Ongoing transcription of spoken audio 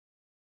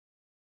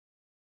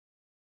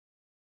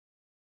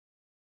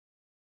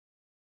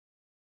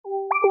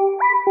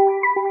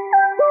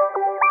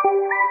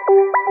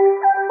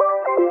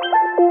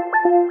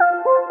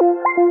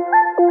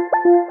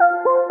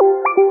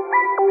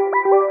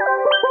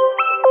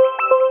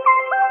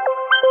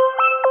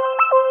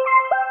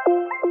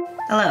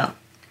Hello,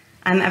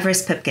 I'm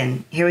Everest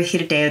Pipkin, here with you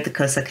today with the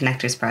COSA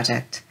Connectors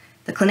project.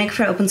 The Clinic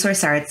for Open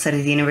Source Arts at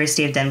the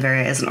University of Denver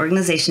is an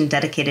organization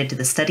dedicated to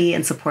the study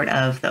and support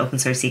of the open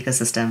source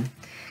ecosystem.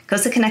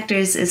 COSA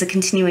Connectors is a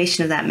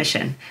continuation of that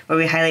mission, where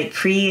we highlight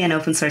free and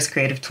open source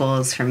creative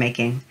tools for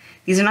making.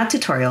 These are not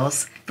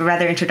tutorials, but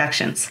rather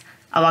introductions.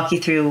 I'll walk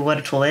you through what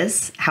a tool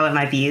is, how it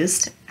might be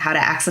used, how to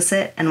access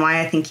it, and why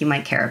I think you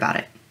might care about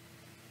it.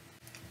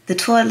 The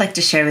tool I'd like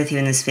to share with you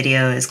in this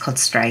video is called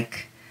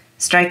Strike.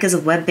 Strike is a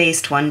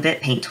web-based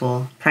 1-bit paint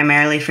tool,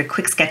 primarily for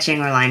quick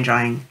sketching or line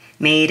drawing,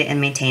 made and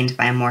maintained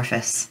by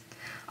Amorphous.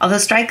 Although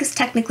Strike is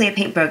technically a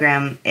paint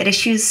program, it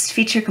eschews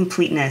feature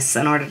completeness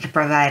in order to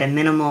provide a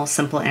minimal,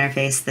 simple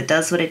interface that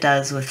does what it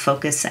does with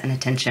focus and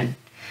attention.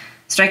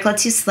 Strike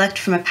lets you select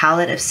from a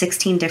palette of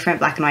 16 different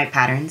black and white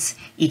patterns,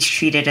 each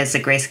treated as a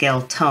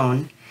grayscale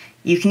tone.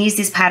 You can use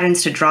these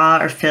patterns to draw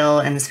or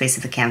fill in the space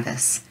of the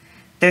canvas.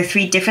 There are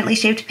 3 differently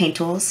shaped paint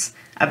tools,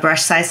 a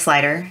brush size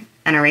slider,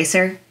 an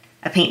eraser,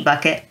 a paint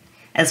bucket,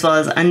 as well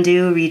as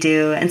undo,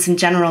 redo, and some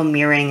general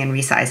mirroring and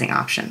resizing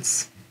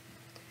options.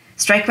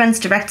 Strike runs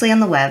directly on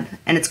the web,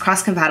 and it's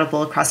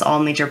cross-compatible across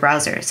all major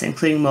browsers,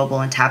 including mobile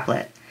and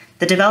tablet.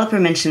 The developer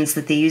mentions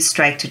that they use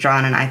Strike to draw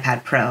on an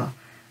iPad Pro.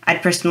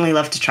 I'd personally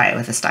love to try it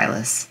with a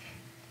stylus.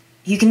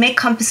 You can make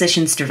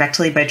compositions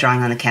directly by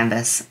drawing on the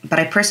canvas, but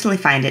I personally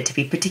find it to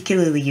be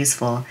particularly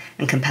useful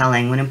and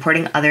compelling when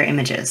importing other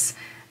images.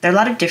 There are a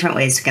lot of different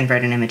ways to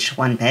convert an image to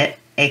 1-bit,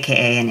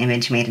 aka an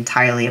image made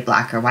entirely of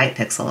black or white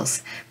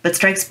pixels, but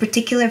Strike's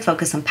particular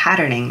focus on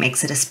patterning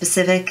makes it a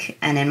specific,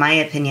 and in my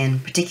opinion,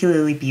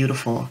 particularly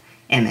beautiful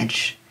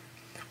image.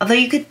 Although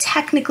you could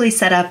technically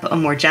set up a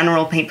more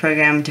general paint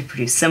program to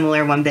produce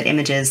similar 1-bit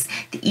images,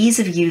 the ease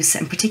of use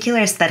and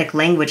particular aesthetic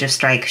language of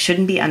Strike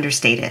shouldn't be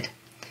understated.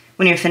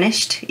 When you're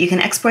finished, you can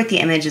export the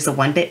image as a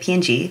 1-bit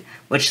PNG,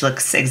 which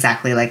looks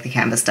exactly like the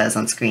canvas does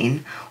on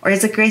screen, or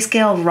as a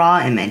grayscale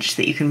raw image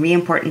that you can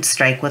re-import into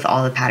Strike with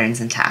all the patterns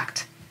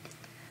intact.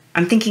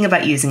 I'm thinking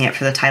about using it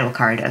for the title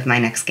card of my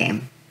next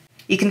game.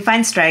 You can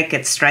find Strike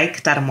at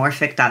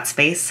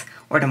strike.amorphic.space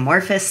or at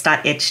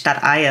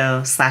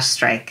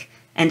amorphous.itch.io/strike.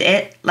 And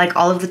it, like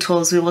all of the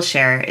tools we will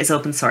share, is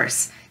open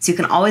source, so you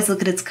can always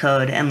look at its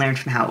code and learn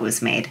from how it was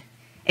made.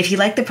 If you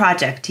like the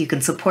project, you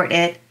can support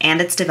it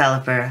and its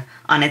developer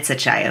on its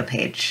itch.io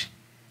page.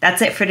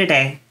 That's it for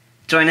today.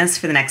 Join us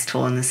for the next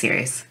tool in the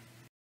series.